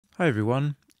Hi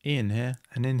everyone, Ian here,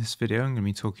 and in this video I'm going to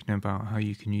be talking about how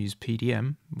you can use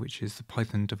PDM, which is the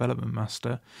Python Development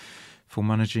Master, for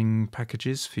managing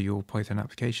packages for your Python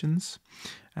applications,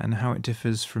 and how it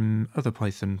differs from other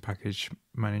Python package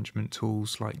management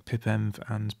tools like pipenv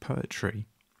and Poetry.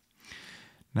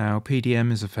 Now,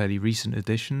 PDM is a fairly recent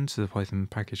addition to the Python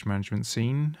package management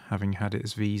scene, having had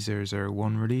its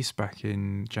V001 release back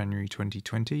in January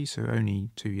 2020, so only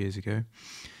 2 years ago.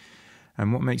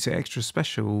 And what makes it extra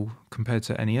special compared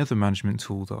to any other management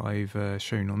tool that I've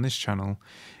shown on this channel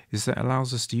is that it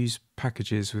allows us to use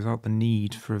packages without the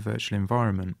need for a virtual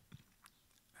environment.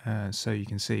 So you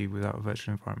can see, without a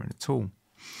virtual environment at all.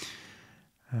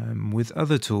 With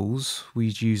other tools,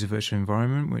 we'd use a virtual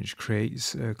environment which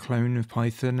creates a clone of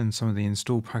Python and some of the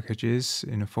install packages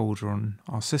in a folder on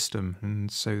our system.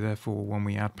 And so therefore, when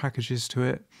we add packages to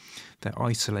it, they're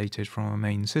isolated from our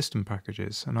main system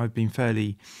packages. And I've been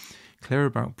fairly clear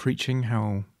about preaching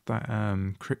how that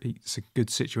creates a good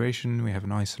situation. We have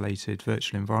an isolated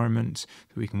virtual environment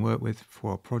that we can work with for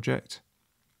our project,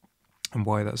 and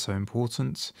why that's so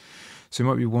important. So you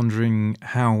might be wondering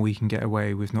how we can get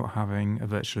away with not having a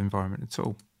virtual environment at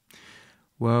all.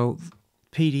 Well,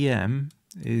 PDM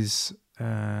is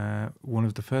one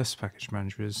of the first package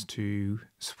managers to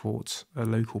support a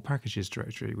local packages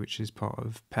directory, which is part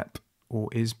of PEP, or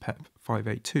is PEP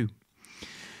 582.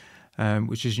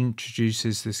 Which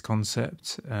introduces this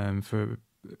concept for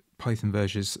Python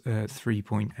versions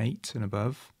 3.8 and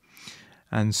above.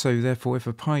 And so therefore, if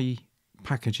a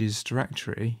packages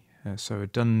directory, so a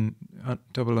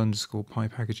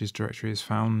double_py packages directory is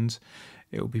found,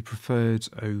 it will be preferred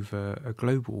over a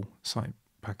global site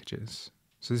packages.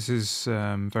 So this is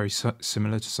very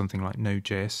similar to something like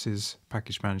Node.js's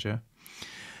package manager.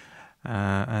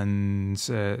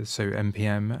 So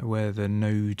npm, where the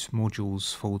node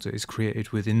modules folder is created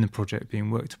within the project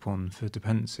being worked upon for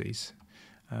dependencies.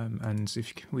 And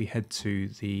if we head to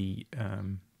the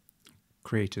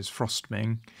creator's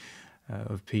Frostming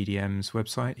of PDM's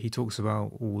website, he talks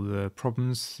about all the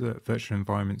problems that virtual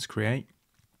environments create,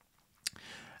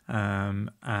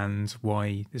 and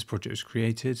why this project was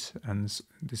created. And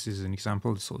this is an example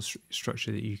of the sort of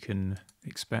structure that you can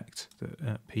expect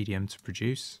PDM to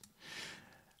produce.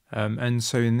 And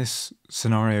so in this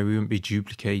scenario, we won't be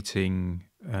duplicating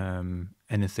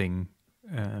anything,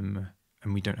 and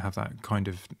we don't have that kind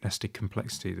of nested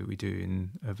complexity that we do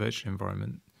in a virtual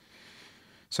environment.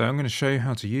 So I'm going to show you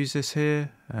how to use this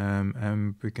here,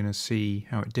 and we're going to see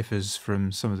how it differs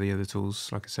from some of the other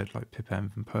tools, like I said, like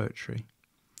pipenv and Poetry.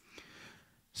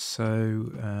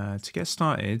 So to get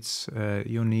started,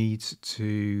 you'll need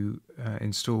to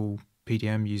install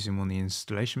PDM using one of the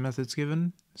installation methods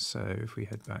given. So if we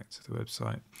head back to the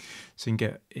website, so you can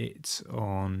get it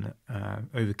on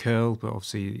over curl, but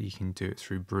obviously you can do it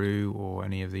through brew or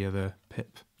any of the other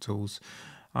pip tools.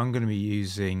 I'm going to be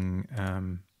using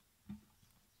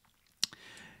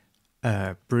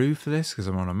brew for this because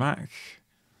I'm on a Mac.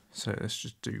 So let's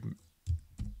just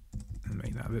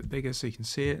make that a bit bigger so you can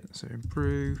see it. So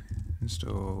brew,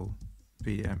 install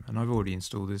PDM, and I've already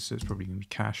installed this, so it's probably going to be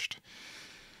cached.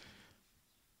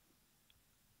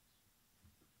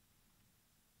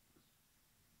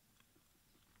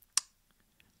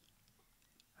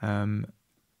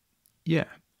 Yeah,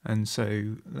 and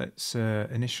so let's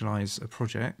initialize a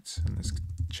project, and let's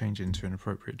change into an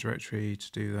appropriate directory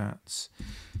to do that.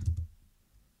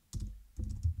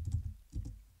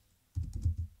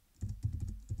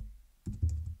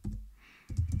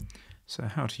 So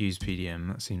how to use PDM,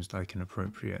 that seems like an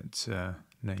appropriate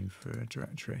name for a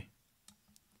directory.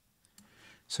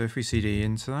 So if we cd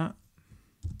into that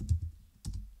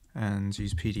and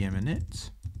use PDM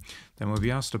init, then we'll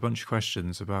be asked a bunch of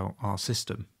questions about our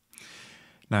system.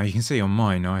 Now you can see on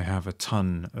mine I have a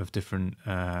ton of different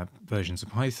versions of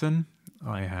Python.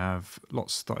 I have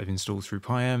lots that I've installed through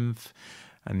pipenv,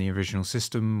 and the original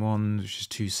system one, which is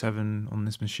 2.7 on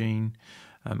this machine.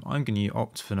 I'm going to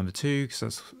opt for number 2 because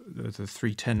that's the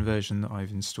 3.10 version that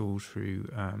I've installed through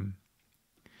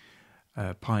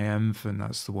pipenv, and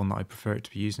that's the one that I prefer it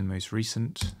to be using most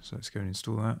recent. So let's go and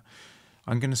install that.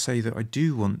 I'm going to say that I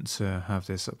do want to have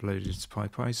this uploaded to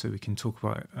PyPy, so we can talk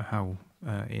about how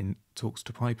it talks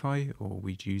to PyPy, or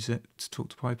we'd use it to talk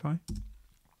to PyPy. I'm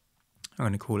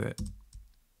going to call it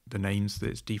the names that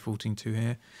it's defaulting to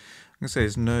here. I'm going to say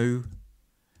there's no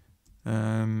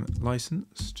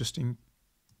license,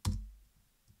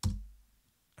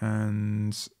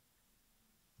 and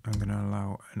I'm going to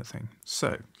allow anything.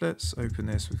 So let's open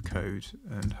this with code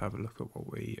and have a look at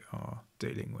what we are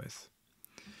dealing with.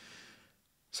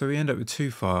 So we end up with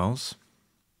 2 files.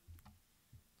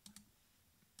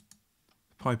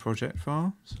 PyProject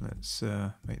file. So let's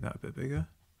make that a bit bigger.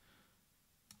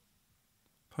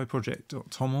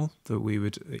 PyProject.toml that we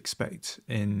would expect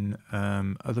in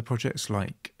other projects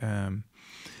like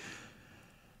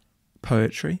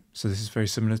Poetry. So this is very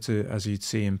similar to as you'd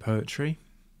see in Poetry.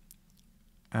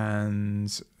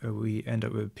 And we end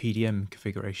up with a PDM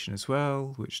configuration as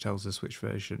well, which tells us which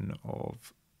version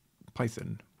of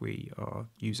Python we are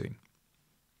using.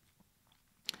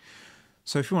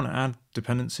 So if you want to add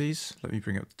dependencies, let me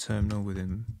bring up the terminal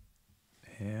within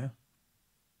here.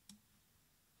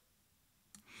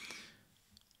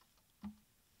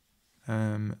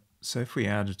 So if we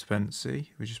add a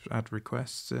dependency, we just add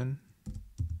requests in.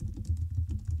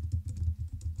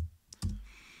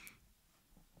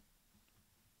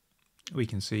 We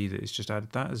can see that it's just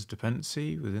added that as a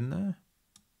dependency within there.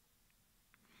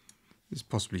 It's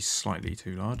possibly slightly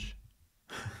too large.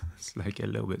 Let's make it a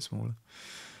little bit smaller.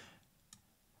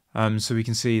 So we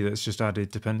can see that it's just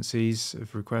added dependencies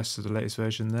of requests to the latest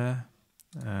version there.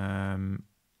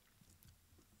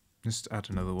 Just add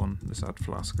another one. Let's add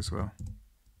Flask as well.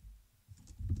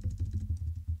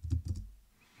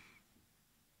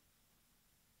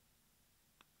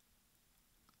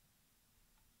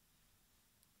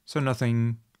 So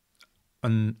nothing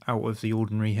out of the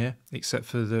ordinary here, except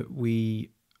for that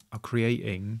we are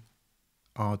creating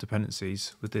our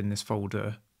dependencies within this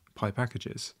folder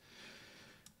PyPackages.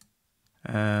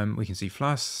 We can see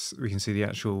Flask, we can see the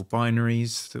actual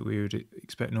binaries that we would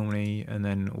expect normally, and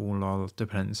then all our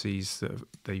dependencies that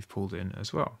they've pulled in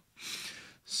as well.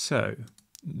 So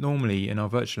normally in our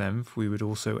virtual env, we would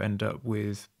also end up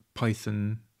with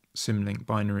Python symlink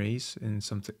binaries in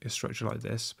a structure like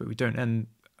this, but we don't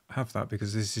have that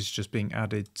because this is just being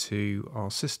added to our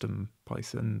system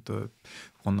Python, the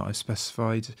one that I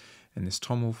specified in this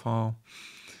toml file.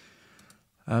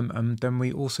 And then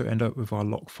we also end up with our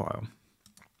lock file,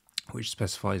 which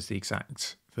specifies the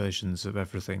exact versions of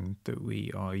everything that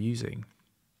we are using.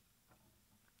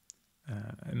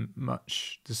 And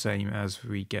much the same as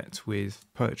we get with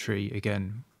Poetry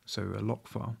again, so a lock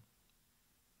file.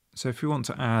 So if we want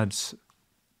to add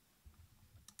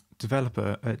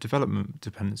development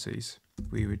dependencies,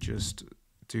 we would just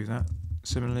do that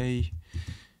similarly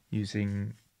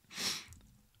using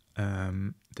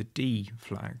the D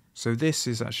flag. So this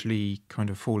is actually kind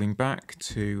of falling back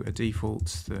to a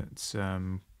default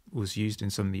that was used in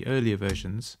some of the earlier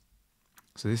versions.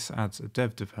 So this adds a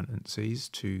dev dependencies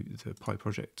to the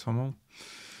PyProject toml.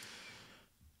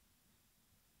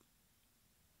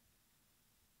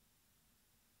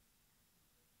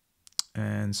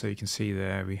 And so you can see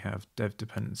there we have dev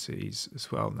dependencies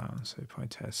as well now. So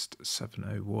PyTest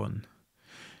 701.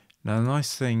 Now the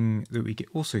nice thing that we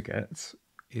also get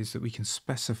is that we can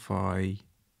specify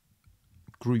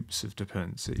groups of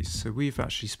dependencies. So we've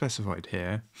actually specified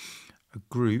here a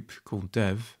group called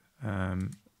dev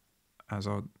as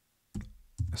our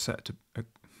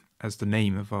as the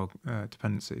name of our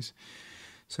dependencies.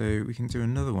 So we can do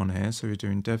another one here. So we're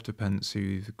doing dev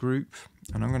dependency with a group,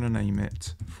 and I'm going to name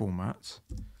it format,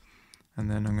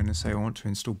 and then I'm going to say I want to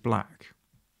install black.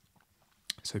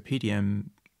 So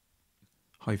PDM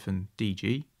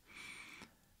 -dg,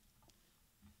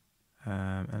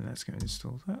 and let's go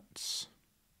install that.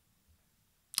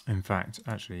 In fact,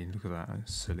 actually, look at that,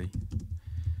 that's silly.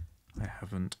 I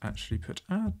haven't actually put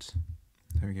add.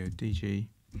 There we go, dg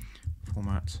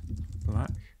format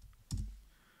black.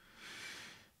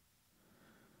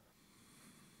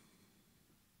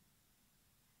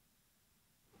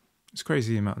 It's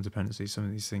crazy the amount of dependencies some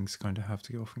of these things kind of have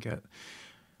to go off and get.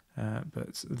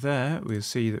 But there we'll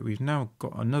see that we've now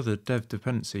got another dev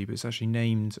dependency, but it's actually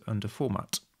named under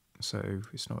format. So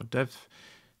it's not a dev,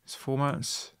 it's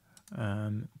format,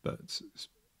 but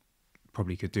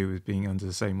probably could do with being under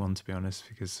the same one, to be honest,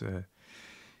 because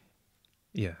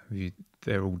yeah,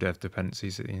 they're all dev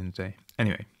dependencies at the end of the day.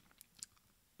 Anyway,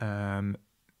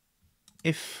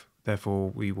 if therefore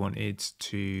we wanted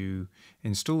to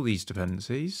install these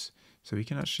dependencies, so we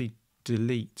can actually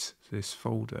delete this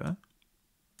folder.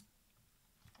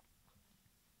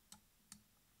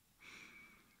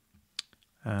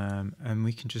 And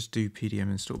we can just do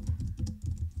PDM install.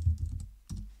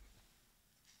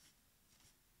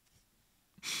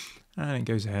 And it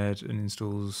goes ahead and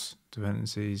installs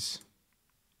dependencies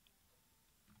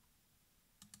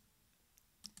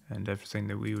and everything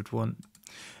that we would want.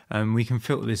 We can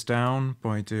filter this down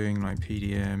by doing like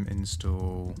PDM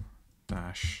install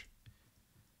dash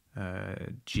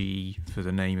G for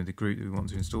the name of the group that we want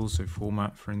to install. So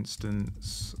format, for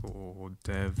instance, or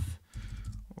dev,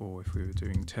 or if we were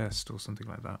doing test or something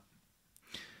like that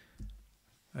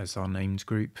as our named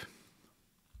group.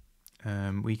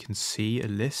 we can see a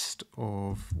list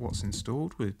of what's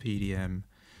installed with PDM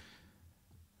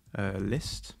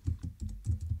list.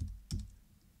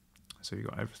 So we've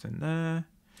got everything there.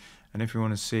 And if we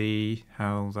want to see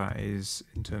how that is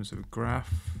in terms of a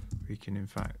graph, we can in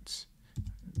fact,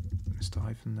 missed a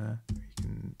hyphen there, we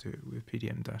can do it with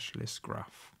PDM-list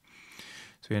graph.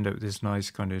 So we end up with this nice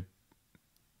kind of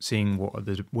seeing what are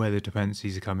where the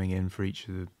dependencies are coming in for each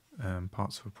of the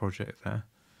parts of a project there.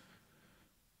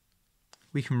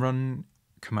 We can run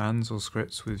commands or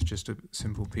scripts with just a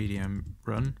simple PDM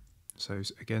run. So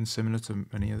again, similar to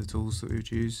many other tools that we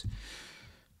would use.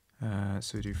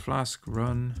 So we do flask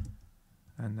run,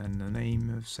 and then the name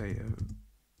of, say, a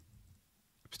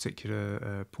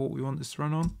particular port we want this to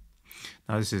run on.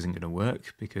 Now this isn't going to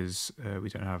work because we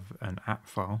don't have an app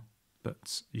file,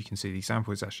 but you can see the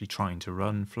example is actually trying to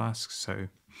run Flask, so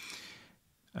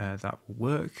that will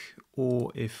work.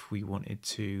 Or if we wanted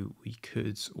to, we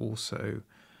could also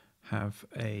have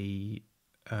a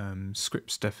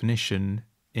scripts definition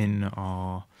in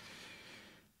our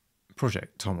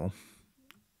project toml.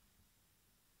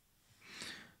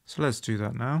 So let's do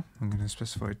that now. I'm going to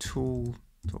specify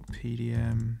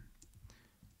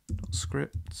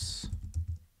tool.pdm.scripts.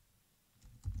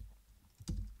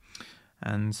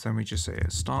 And then we just say a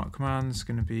start command is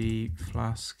going to be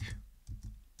flask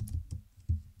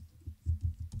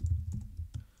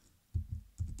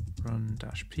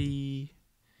run-p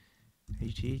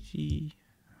 8080.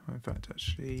 In fact,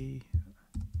 actually,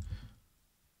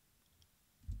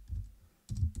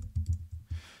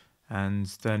 and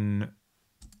then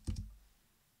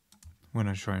when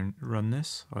I try and run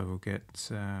this, I will get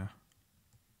the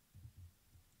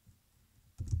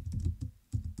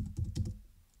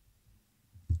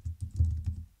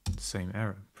same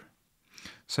error.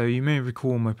 So you may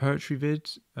recall my poetry vid.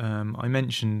 I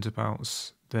mentioned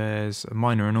about there's a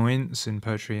minor annoyance in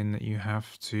poetry in that you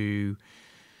have to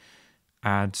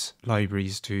add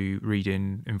libraries to read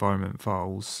in environment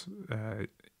files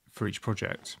for each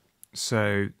project.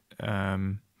 So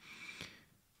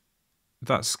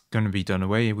that's going to be done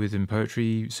away with in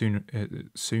poetry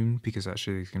soon because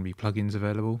actually there's going to be plugins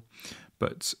available.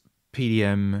 But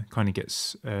PDM kind of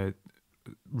gets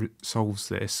solves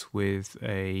this with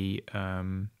a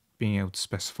being able to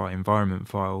specify environment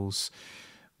files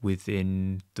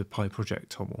within the PyProject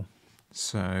toml.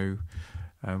 So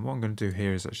what I'm going to do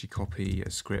here is actually copy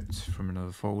a script from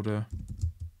another folder.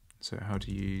 So how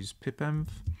to use pipenv.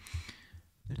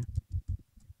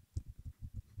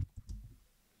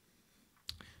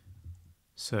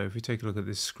 So if we take a look at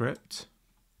this script,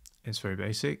 it's very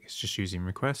basic. It's just using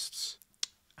requests.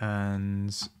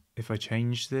 And if I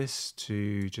change this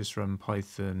to just run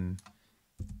Python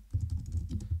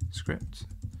script,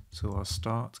 so our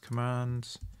start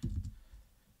command,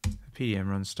 PDM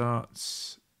run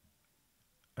starts.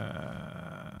 So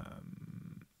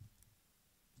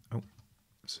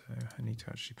I need to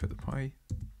actually put the py.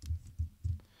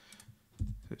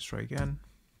 Let's try again.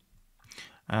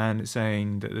 And it's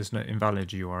saying that there's no invalid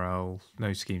URL,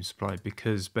 no scheme supplied,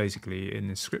 because basically in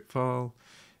this script file,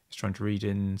 it's trying to read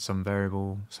in some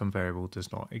variable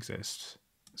does not exist.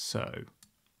 So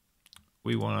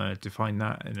we want to define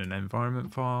that in an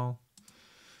environment file.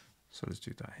 So let's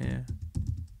do that here.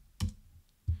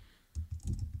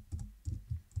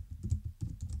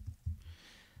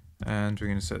 And we're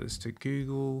going to set this to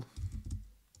Google,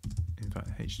 in fact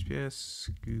HTTPS,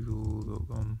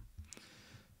 google.com.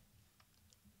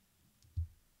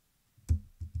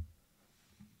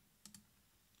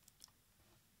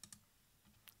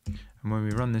 And when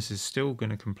we run this, it's still going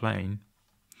to complain.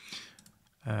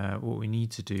 What we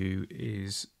need to do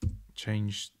is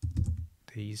change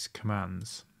these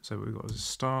commands. So we've got a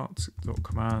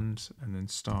start.command and then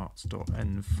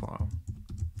start.end file.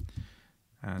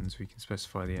 And we can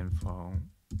specify the end file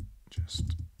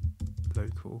just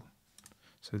local.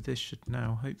 So this should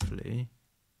now hopefully,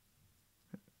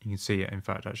 you can see it, in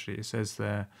fact actually it says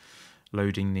there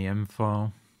loading the end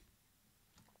file.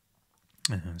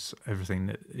 So everything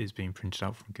that is being printed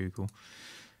out from Google.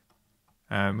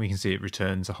 We can see it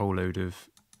returns a whole load of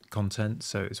content,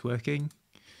 so it's working.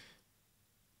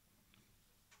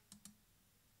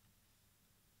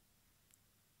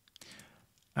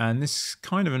 And this is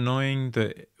kind of annoying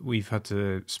that we've had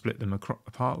to split them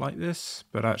apart like this,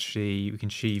 but actually we can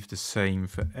achieve the same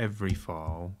for every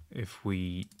file if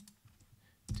we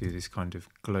do this kind of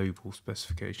global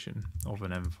specification of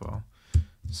an env file.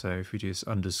 So if we do this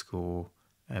underscore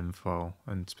env file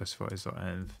and specify as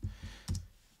 .env,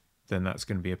 then that's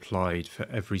going to be applied for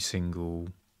every single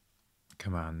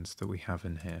command that we have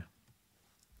in here.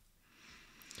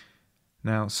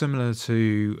 Now, similar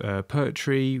to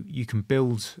Poetry, you can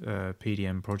build a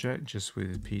PDM project just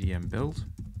with PDM build.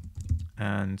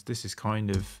 And this is kind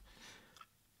of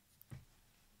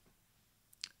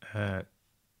the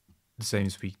same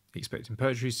as we expect in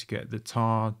Poetry, to get the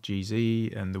tar,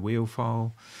 GZ, and the wheel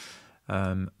file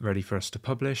ready for us to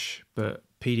publish. But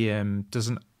PDM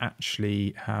doesn't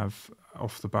actually have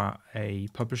off the bat a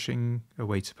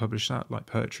way to publish that like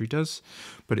Poetry does,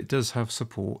 but it does have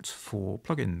support for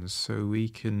plugins. So we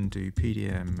can do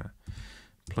PDM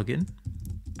plugin,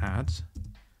 add,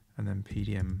 and then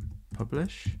PDM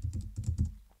publish.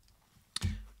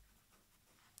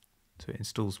 So it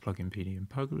installs plugin PDM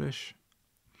publish.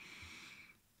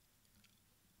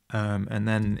 And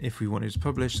then if we wanted to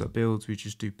publish that build, we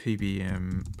just do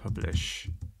PDM publish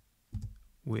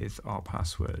with our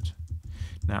password.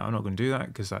 Now, I'm not going to do that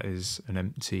because that is an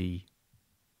empty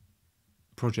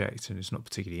project and it's not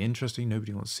particularly interesting.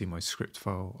 Nobody wants to see my script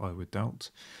file, I would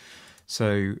doubt.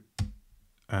 So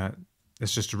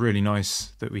it's just really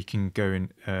nice that we can go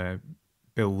and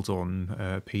build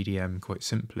on PDM quite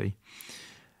simply.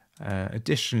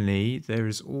 Additionally, there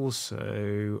is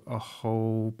also a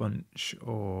whole bunch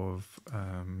of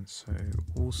so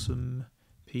awesome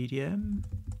PDM.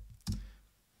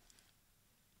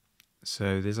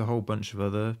 So there's a whole bunch of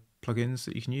other plugins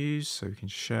that you can use. So we can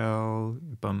shell,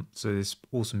 bump. So this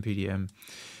awesome PDM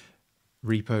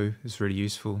repo is really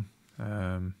useful.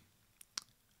 And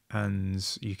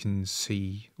you can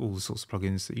see all the sorts of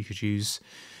plugins that you could use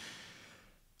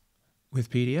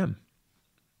with PDM.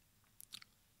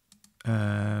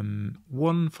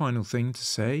 One final thing to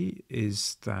say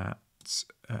is that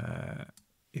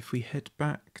if we head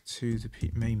back to the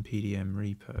main PDM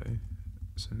repo,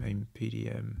 so main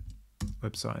PDM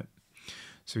website,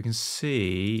 so we can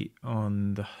see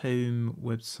on the home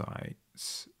website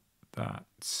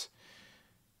that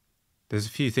there's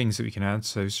a few things that we can add.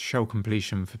 So shell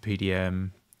completion for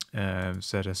PDM,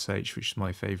 ZSH, which is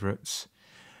my favourites.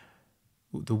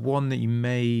 The one that you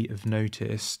may have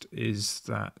noticed is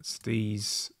that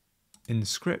these in the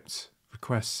script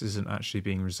requests isn't actually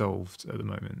being resolved at the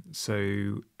moment.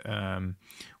 So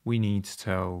we need to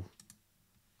tell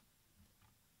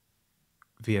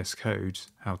VSCode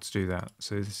how to do that.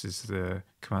 So this is the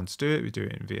command to do it. We do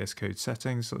it in VSCode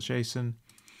settings.json.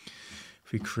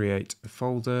 If we create a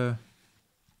folder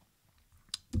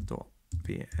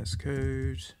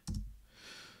 .vscode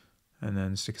and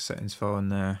then stick a settings file in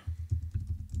there.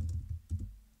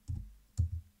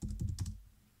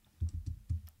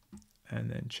 And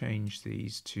then change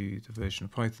these to the version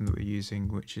of Python that we're using,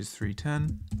 which is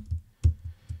 3.10.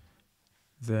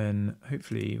 Then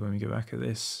hopefully when we go back at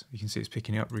this, we can see it's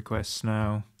picking up requests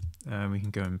now. We can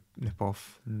go and nip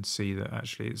off and see that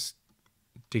actually it's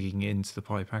digging into the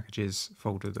PyPackages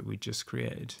folder that we just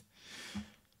created.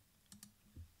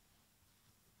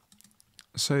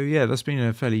 So yeah, that's been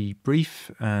a fairly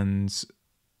brief and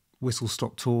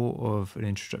whistle-stop tour of an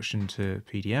introduction to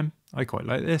PDM. I quite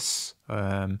like this.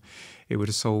 It would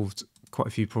have solved quite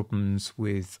a few problems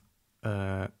with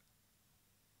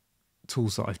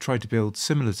tools that I've tried to build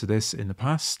similar to this in the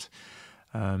past,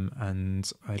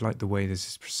 and I like the way this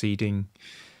is proceeding.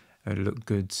 It'd look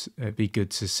good. It'd be good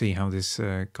to see how this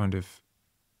kind of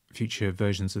future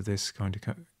versions of this kind of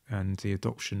and the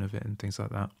adoption of it and things like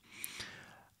that.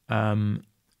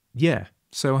 Yeah.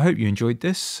 So I hope you enjoyed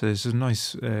this. It's a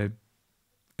nice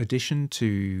addition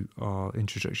to our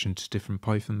introduction to different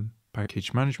Python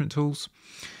package management tools.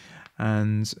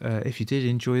 And if you did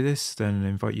enjoy this, then I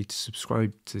invite you to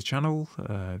subscribe to the channel.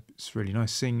 It's really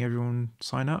nice seeing everyone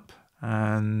sign up.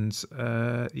 And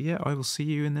yeah, I will see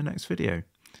you in the next video.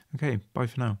 Okay, bye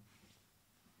for now.